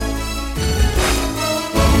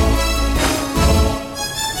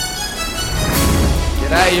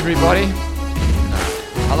Hey everybody,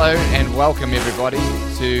 hello and welcome everybody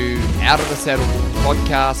to Out of the Saddle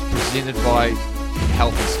podcast presented by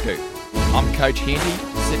Healthy Scoop. I'm Coach Henty,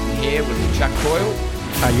 sitting here with Chuck Coyle.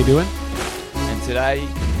 How you doing? And today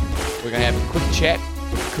we're going to have a quick chat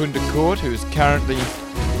with Koen de Kort, who is currently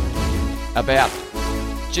about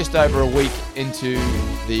just over a week into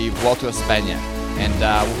the Vuelta a España. And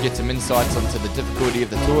we'll get some insights onto the difficulty of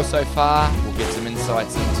the tour so far. We'll get some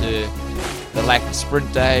insights into the lack of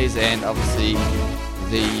sprint days and obviously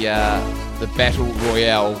the battle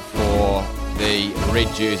royale for the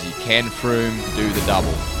red jersey. Can Froome do the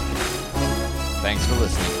double? Thanks for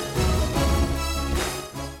listening.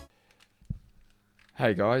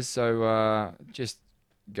 Hey guys, so just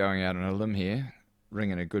going out on a limb here,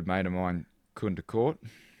 ringing a good mate of mine, Koen de Kort.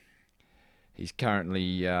 He's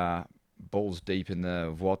currently balls deep in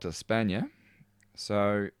the Vuelta a España.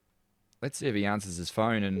 So let's see if he answers his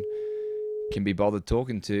phone and can be bothered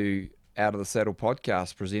talking to Out of the Saddle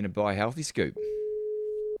podcast presented by Healthy Scoop.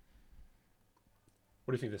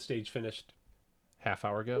 What do you think, the stage finished half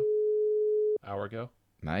hour ago? Hour ago?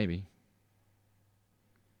 Maybe.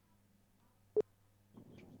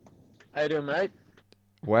 How you doing, mate?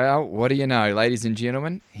 Well, what do you know, ladies and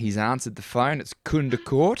gentlemen? He's answered the phone. It's Koen de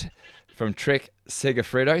Kort from Trek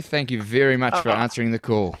Segafredo. Thank you very much for answering the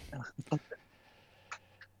call.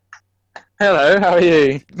 Hello, how are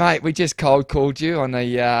you? Mate, we just cold called you on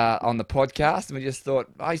the podcast, and we just thought,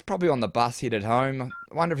 he's probably on the bus headed home.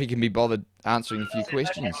 I wonder if he can be bothered answering a few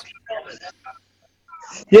questions.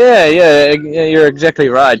 Yeah, you're exactly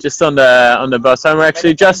right. Just on the bus. I'm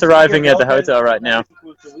actually just arriving at the hotel right now.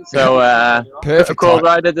 So Perfect call time.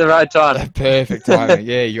 right at the right time. Perfect timing.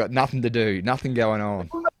 Yeah, you got nothing to do, nothing going on.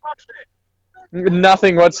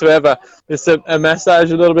 Nothing whatsoever. Just a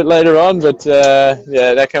massage a little bit later on, but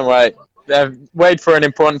yeah, that can wait. Wait for an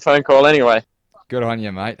important phone call anyway. Good on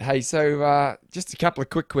you, mate. Hey, so just a couple of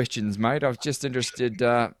quick questions, mate. I was just interested.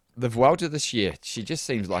 The Vuelta this year, she just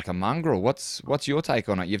seems like a mongrel. What's your take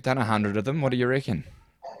on it? You've done 100 of them. What do you reckon?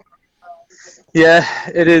 Yeah,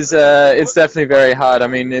 it is. It's definitely very hard. I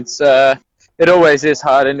mean, it always is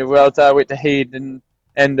hard in the Vuelta with the heat and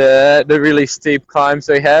the really steep climbs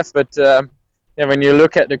we have. But yeah, when you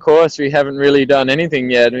look at the course, we haven't really done anything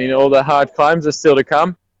yet. I mean, all the hard climbs are still to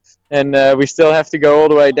come. And we still have to go all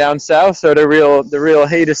the way down south, so the real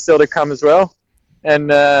heat is still to come as well.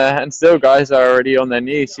 And still, guys are already on their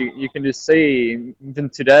knees. You can just see even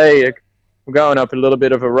today we're going up a little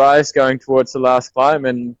bit of a rise, going towards the last climb,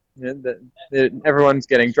 and everyone's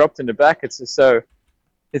getting dropped in the back. It's just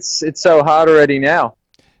it's so hard already now.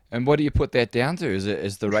 And what do you put that down to?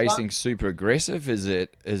 Is the racing super aggressive? Is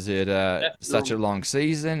it such a long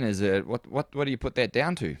season? Is it what do you put that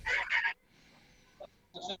down to?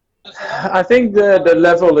 I think the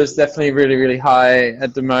level is definitely really, really high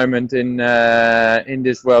at the moment in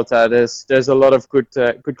this Vuelta. There's a lot of good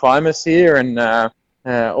climbers here, and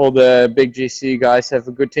all the big GC guys have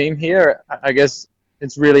a good team here. I guess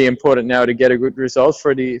it's really important now to get a good result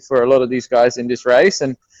for a lot of these guys in this race,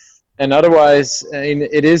 and otherwise,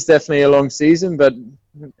 it is definitely a long season, but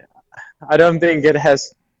I don't think it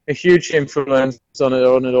has a huge influence on it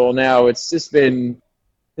all now. It's just been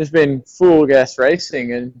full gas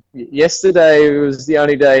racing, and yesterday was the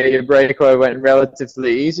only day a breakaway went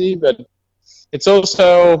relatively easy, but it's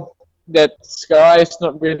also that Sky's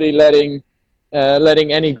not really letting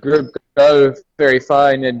any group go very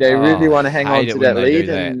far, and they really want to hang on to that lead.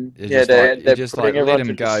 And yeah, they're just putting like, let everyone him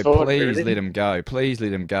to the go, sword, please really. let him go, please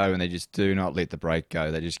let him go, and they just do not let the break go.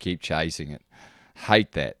 They just keep chasing it.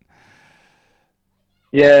 Hate that.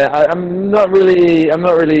 Yeah, I'm not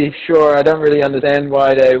really sure. I don't really understand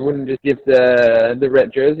why they wouldn't just give the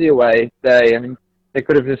red jersey away today. I mean, they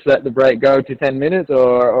could have just let the break go to 10 minutes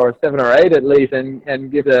or 7 or 8 at least,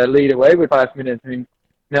 and give the lead away with 5 minutes. I mean,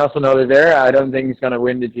 Nelson Oliveira, I don't think he's going to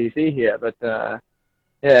win the GC here, but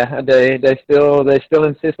yeah, they still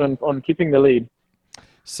insist on keeping the lead.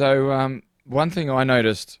 So one thing I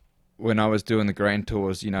noticed when I was doing the Grand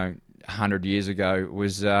Tours, 100 years ago,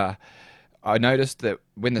 was I noticed that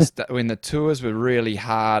when the tours were really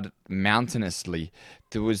hard mountainously,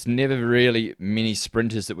 there was never really many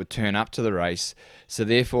sprinters that would turn up to the race. So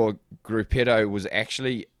therefore, Gruppetto was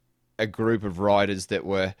actually a group of riders that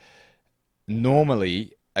were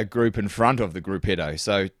normally a group in front of the Gruppetto.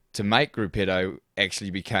 So to make Gruppetto actually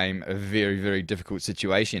became a very, very difficult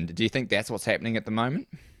situation. Do you think that's what's happening at the moment?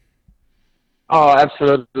 Oh,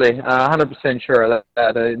 absolutely. 100% sure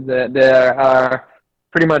that there are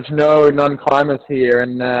pretty much no non-climbers here,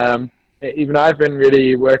 and even I've been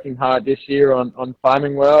really working hard this year on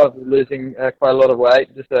climbing well, losing quite a lot of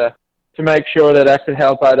weight, just to make sure that I could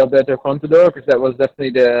help out Alberto Contador, because that was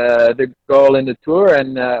definitely the goal in the Tour,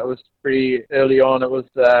 and it was pretty early on. It was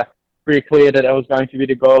pretty clear that was going to be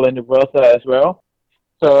the goal in the Vuelta as well.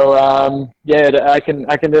 So yeah, I can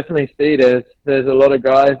definitely see there's a lot of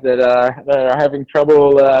guys that are having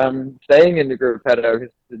trouble staying in the Gruppetto,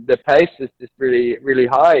 because the pace is just really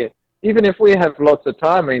high. Even if we have lots of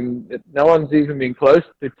time, I mean, no one's even been close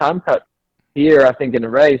to time cut here, I think, in the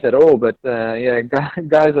race at all. But yeah,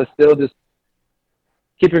 guys are still just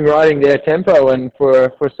keeping riding their tempo, and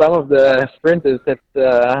for some of the sprinters, that's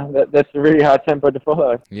a really hard tempo to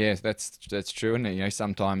follow. Yes, that's true, and you know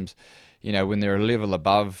sometimes, you know, when they're a level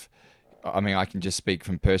above. I mean, I can just speak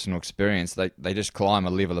from personal experience. They just climb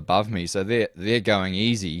a level above me, so they're going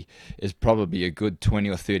easy is probably a good 20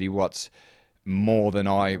 or 30 watts more than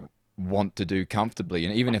I want to do comfortably.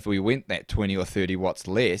 And even if we went that 20 or 30 watts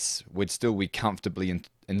less, we'd still be comfortably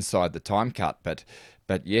inside the time cut. But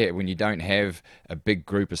yeah, when you don't have a big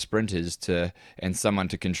group of sprinters and someone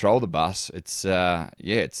to control the bus, it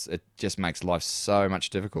just makes life so much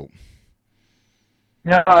difficult.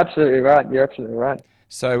 Yeah, absolutely right. You're absolutely right.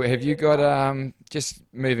 So have you got just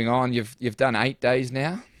moving on? You've done 8 days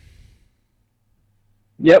now,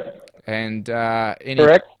 Yep, and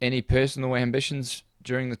correct. any personal ambitions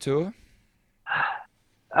during the tour?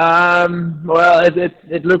 Well,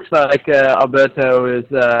 it looks like Alberto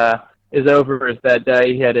is over his bad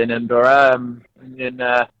day he had in Andorra, and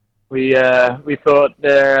we thought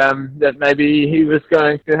there that maybe he was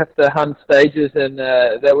going to have to hunt stages, and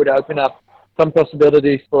that would open up some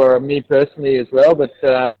possibilities for me personally as well. But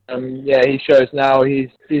yeah, he shows now he's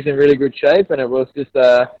in really good shape, and it was just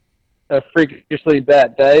a freakishly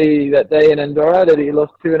bad day that day in Andorra that he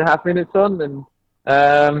lost 2.5 minutes on,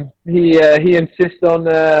 and he insists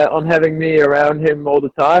on having me around him all the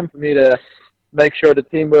time for me to make sure the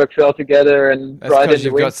team works well together and That's ride because in the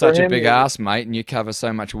you've wind got for such a him. big ass, mate, and you cover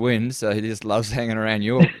so much wind, so he just loves hanging around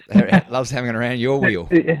your wheel.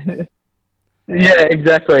 Yeah,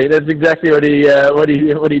 exactly. That's exactly what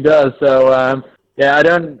he does. So yeah,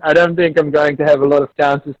 I don't think I'm going to have a lot of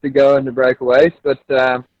chances to go in the breakaways, but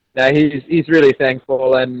no, he's really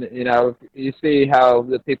thankful, and you know, you see how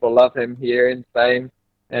the people love him here in Spain,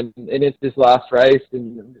 and it's his last race,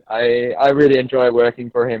 and I really enjoy working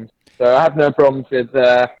for him. So I have no problems with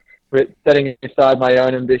setting aside my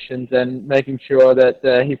own ambitions and making sure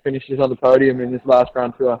that he finishes on the podium in his last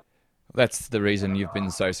Grand Tour. That's the reason you've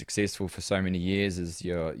been so successful for so many years, is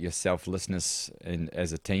your selflessness and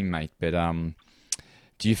as a teammate. But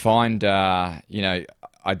do you find you know,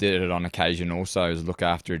 I did it on occasion also as look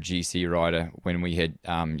after a GC rider when we had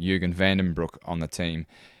Jürgen Vandenbroek on the team,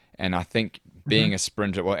 and I think being a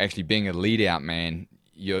sprinter, well, actually being a lead out man,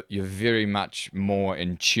 you're very much more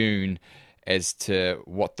in tune as to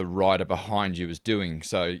what the rider behind you is doing.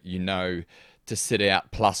 So you know to sit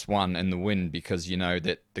out +1 in the wind because you know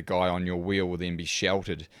that the guy on your wheel will then be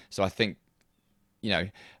sheltered. So I think, you know,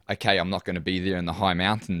 okay, I'm not going to be there in the high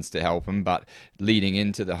mountains to help him, but leading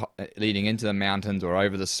into the mountains or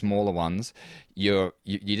over the smaller ones, you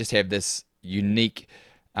just have this unique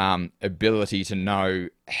ability to know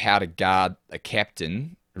how to guard a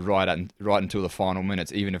captain right until the final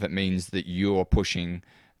minutes, even if it means that you're pushing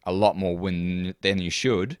a lot more wind than you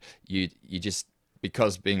should. You just,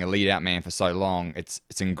 because being a lead out man for so long, it's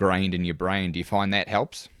ingrained in your brain. Do you find that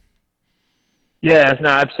helps? Yeah, no,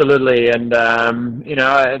 absolutely, and you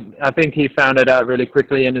know, I think he found it out really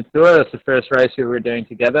quickly in the tour. It's the first race we were doing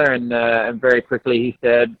together, and very quickly he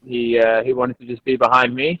said he wanted to just be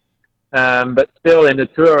behind me. But still, in the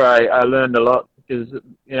tour, I learned a lot because,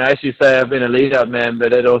 you know, as you say, I've been a lead-out man,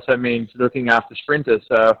 but it also means looking after sprinters.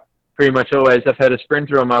 So pretty much always I've had a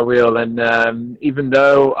sprinter on my wheel, and even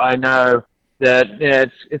though I know that, you know,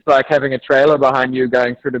 it's like having a trailer behind you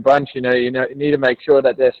going through the bunch. You need to make sure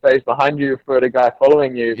that there's space behind you for the guy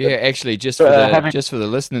following you. Yeah, actually, just for the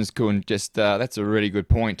listeners, Kuhn, just that's a really good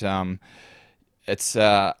point. It's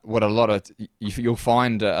what a lot of you'll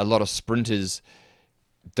find a lot of sprinters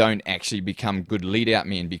don't actually become good lead out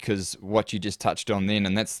men, because what you just touched on then,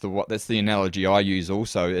 and that's the analogy I use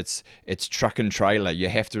also. It's truck and trailer. You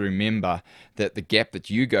have to remember that the gap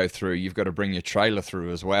that you go through, you've got to bring your trailer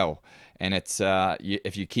through as well. And it's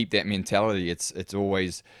if you keep that mentality, it's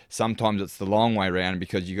always, sometimes it's the long way around,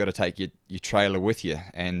 because you got to take your trailer with you,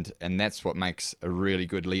 and that's what makes a really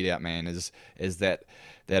good lead out man is that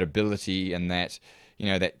ability and that, you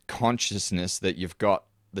know, that consciousness that you've got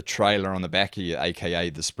the trailer on the back of you, aka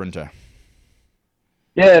the sprinter.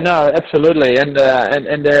 Yeah, no, absolutely, and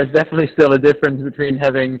there's definitely still a difference between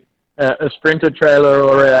having a sprinter trailer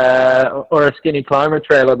or a skinny climber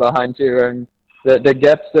trailer behind you. And the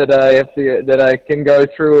gaps that I can go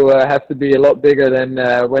through have to be a lot bigger than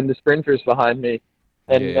when the sprinter's behind me.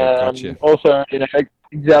 And Yeah, gotcha. also,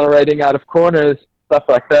 accelerating out of corners, stuff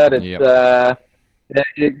like that. It's Yep. yeah,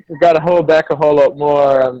 you got to hold back a whole lot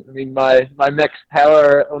more. I mean, my max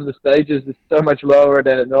power on the stages is so much lower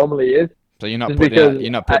than it normally is, So you're not just putting out because.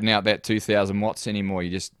 you're not putting out that 2,000 watts anymore.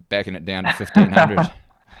 You're just backing it down to 1,500.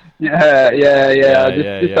 Yeah. Yeah,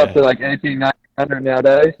 yeah, Just up yeah. to like 1800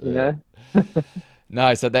 nowadays. Yeah.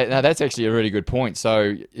 No, so that's actually a really good point.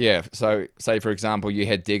 So yeah, so say for example you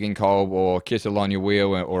had digging coal or Kissel on your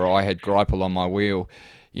wheel, or I had Greipel on my wheel.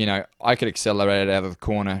 I could accelerate it out of the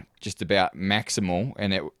corner just about maximal,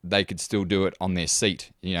 and they could still do it on their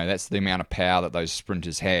seat. That's the amount of power that those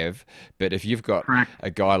sprinters have. But if you've got Correct.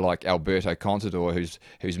 a guy like Alberto Contador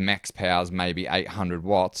whose max power is maybe 800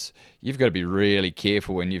 watts, you've got to be really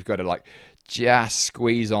careful, and you've got to like just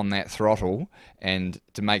squeeze on that throttle and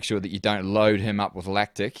to make sure that you don't load him up with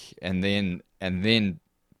lactic, and then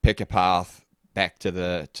pick a path back to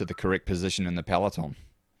the correct position in the peloton.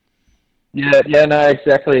 Yeah, no,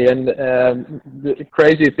 exactly. And the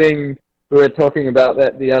crazy thing, we were talking about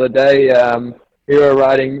that the other day. We were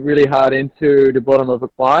riding really hard into the bottom of a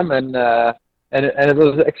climb, and it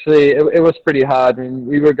was actually it was pretty hard. I mean,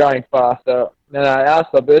 we were going fast. So then I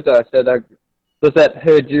asked Alberto. I said, "Does that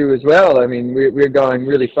hurt you as well?" I mean, we're going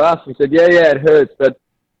really fast. He said, "Yeah, it hurts, but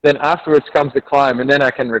then afterwards comes the climb, and then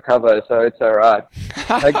I can recover, so it's all right."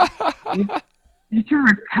 Like, you can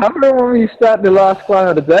recover when we start the last climb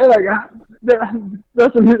of the day. Like, that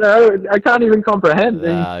doesn't, I can't even comprehend.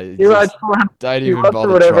 He rides 400 Don't even watts or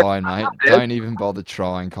bother whatever. trying, mate. Don't even bother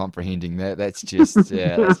trying comprehending that. That's just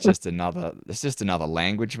another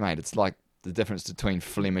language, mate. It's like the difference between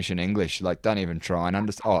Flemish and English. Like, don't even try and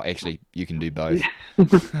understand. Oh, actually, you can do both.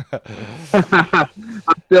 I'm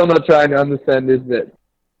still not trying to understand this bit.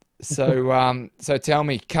 So tell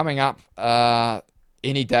me, coming up,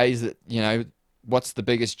 any days that what's the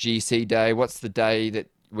biggest GC day? What's the day that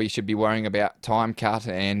we should be worrying about time cut,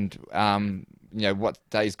 and what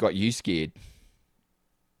days got you scared?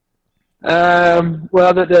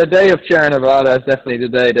 Well, the day of Sierra Nevada is definitely the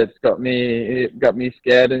day that's got me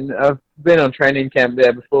scared, and I've been on training camp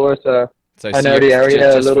there before, so I know the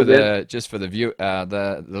area a little bit. Just for the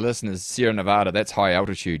listeners, Sierra Nevada, that's high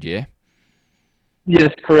altitude, yeah.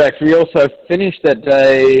 Yes, correct. We also finished that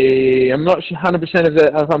day. I'm not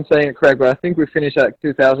 100% if I'm saying it correct, but I think we finished at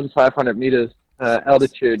 2,500 meters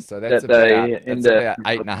altitude So that's that day. about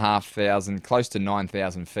 8,500, close to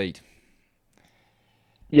 9,000 feet.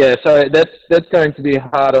 Yeah, so that's going to be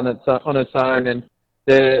hard on its own, and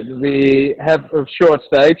we have a short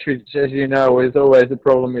stage, which, as you know, is always a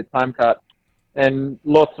problem with time cut, and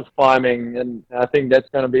lots of climbing, and I think that's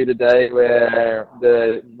going to be the day where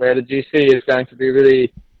the GC is going to be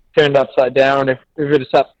really turned upside down if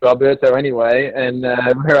it's up to Alberto anyway, and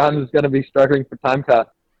where is going to be struggling for time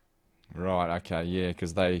cut. Right. Okay. Yeah.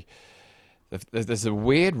 Because there's a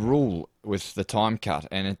weird rule with the time cut,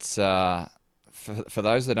 and it's for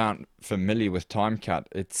those that aren't familiar with time cut,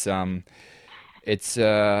 it's a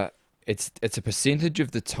percentage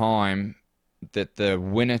of the time that the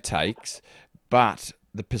winner takes, but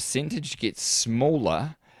the percentage gets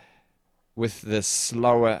smaller with the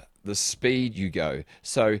slower the speed you go.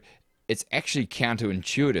 So it's actually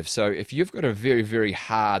counterintuitive. So if you've got a very, very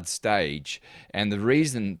hard stage, and the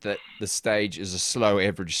reason that the stage is a slow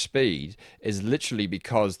average speed is literally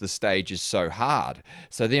because the stage is so hard.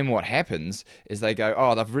 So then what happens is they go,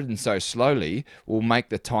 oh, they've ridden so slowly, we'll make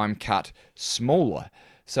the time cut smaller.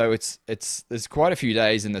 So there's quite a few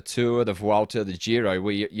days in the Tour, the Vuelta, the Giro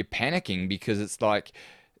where you're panicking because it's like,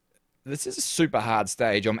 this is a super hard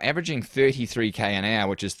stage. I'm averaging 33k an hour,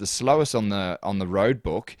 which is the slowest on the road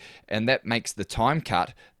book, and that makes the time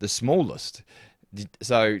cut the smallest.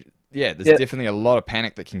 So yeah, there's definitely a lot of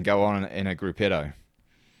panic that can go on in a gruppetto.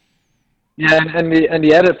 Yeah, and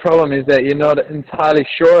the added problem is that you're not entirely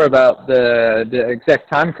sure about the exact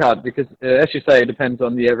time cut because, as you say, it depends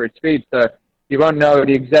on the average speed. So you won't know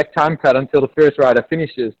the exact time cut until the first rider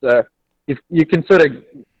finishes. So if you can sort of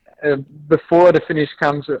before the finish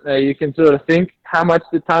comes, you can sort of think how much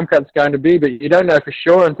the time cut's going to be, but you don't know for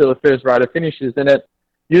sure until the first rider finishes, and it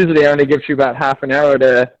usually only gives you about half an hour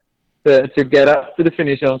to get up to the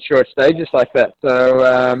finish on short stages like that.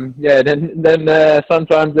 So then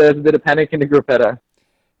sometimes there's a bit of panic in the gruppetto.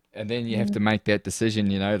 And then you have to make that decision,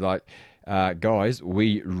 like, guys,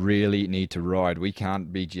 we really need to ride. We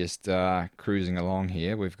can't be just cruising along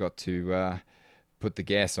here. We've got to put the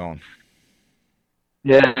gas on.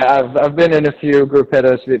 Yeah, I've been in a few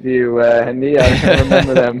gruppettos with you, Andy. I can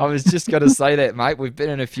remember them. I was just going to say that, mate. We've been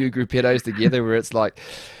in a few gruppettos together where it's like,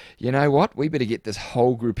 you know what? We better get this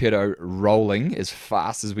whole gruppetto rolling as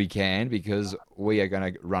fast as we can because we are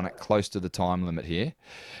going to run it close to the time limit here.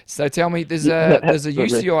 So tell me, there's a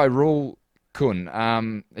Absolutely. UCI rule,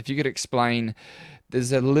 Kun. If you could explain,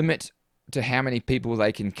 there's a limit to how many people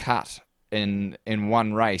they can cut in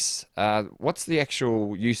one race. What's the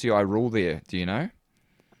actual UCI rule there? Do you know?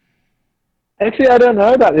 Actually, I don't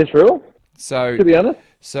know about this rule, So to be honest.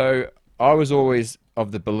 So I was always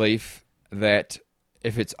of the belief that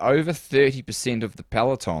if it's over 30% of the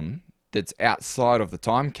peloton that's outside of the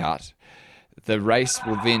time cut, the race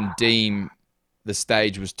will then deem the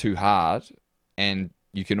stage was too hard and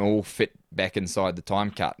you can all fit back inside the time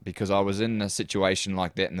cut. Because I was in a situation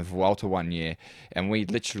like that in the Vuelta one year and we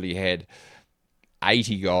literally had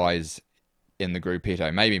 80 guys in the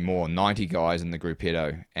gruppetto, maybe more, 90 guys in the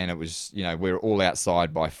gruppetto, and it was, we were all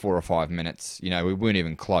outside by 4 or 5 minutes. We weren't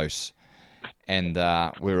even close, and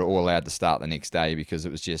we were all allowed to start the next day because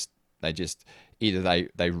it was just they just either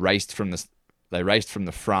they raced from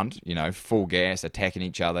the front, full gas, attacking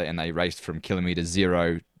each other, and they raced from kilometer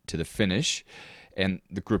zero to the finish, and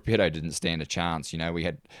the gruppetto didn't stand a chance. We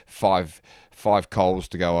had five coals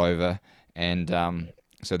to go over, and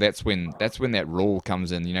so that's when that rule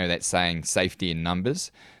comes in. That saying safety in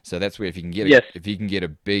numbers. So that's where Yes. if you can get a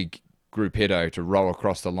big gruppetto to roll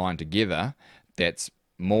across the line together, that's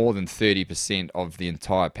more than 30% of the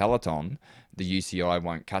entire peloton. The UCI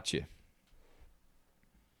won't cut you.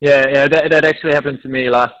 Yeah, that actually happened to me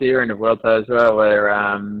last year in the Vuelta as well, where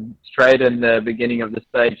straight in the beginning of the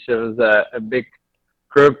stage there was a big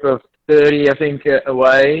group of 30, I think,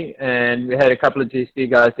 away, and we had a couple of GC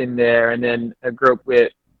guys in there, and then a group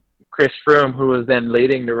with Chris Froome, who was then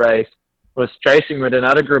leading the race, was chasing with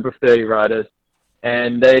another group of 30 riders,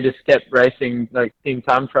 and they just kept racing, like team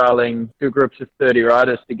time trialing two groups of 30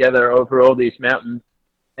 riders together over all these mountains.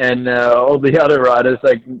 And all the other riders,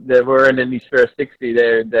 like they weren't in these first 60,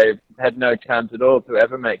 they had no chance at all to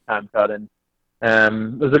ever make time cut. And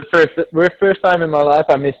it was the first time in my life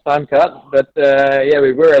I missed time cut, but yeah,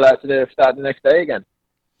 we were allowed to start the next day again.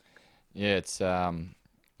 Yeah,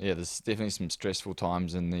 there's definitely some stressful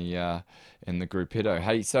times in the gruppetto.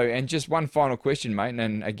 Hey, so and just one final question, mate,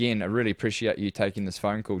 and again, I really appreciate you taking this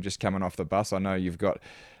phone call just coming off the bus. I know you've got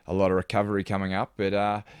a lot of recovery coming up,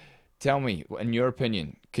 but tell me, in your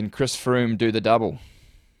opinion, can Chris Froome do the double?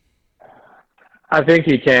 I think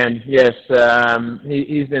he can. Yes,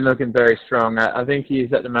 he's been looking very strong. I think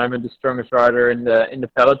he's at the moment the strongest rider in the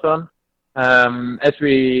peloton. As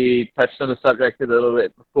we touched on the subject a little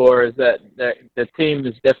bit before, is that the team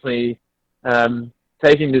is definitely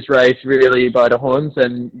taking this race really by the horns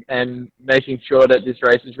and making sure that this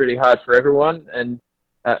race is really hard for everyone. And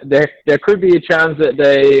there could be a chance that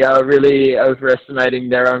they are really overestimating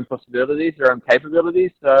their own possibilities, their own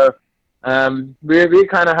capabilities. So we're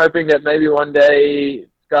kind of hoping that maybe one day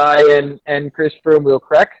Sky and Chris Froome will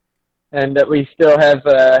crack, and that we still have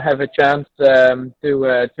a chance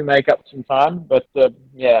to make up some time. But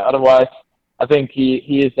yeah, otherwise, I think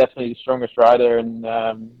he is definitely the strongest rider, and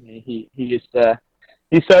he is.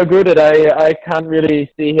 He's so good that I can't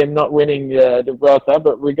really see him not winning the Vuelta,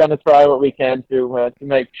 but we're going to try what we can to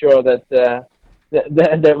make sure that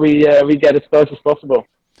we get as close as possible.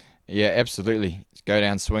 Yeah, absolutely. Go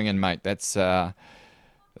down swinging, mate. That's the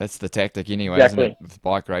tactic anyway, isn't Exactly. it? With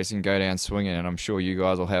bike racing, go down swinging, and I'm sure you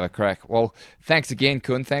guys will have a crack. Well, thanks again,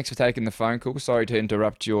 Kun. Thanks for taking the phone call. Sorry to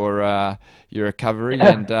interrupt your recovery,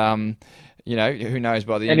 and who knows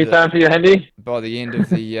Any time for you, Hendy? by the end of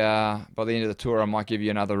the tour, I might give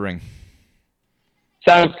you another ring.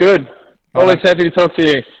 Sounds good. Always happy to talk to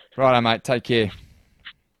you. Righto, mate. Take care.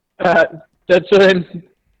 That's it.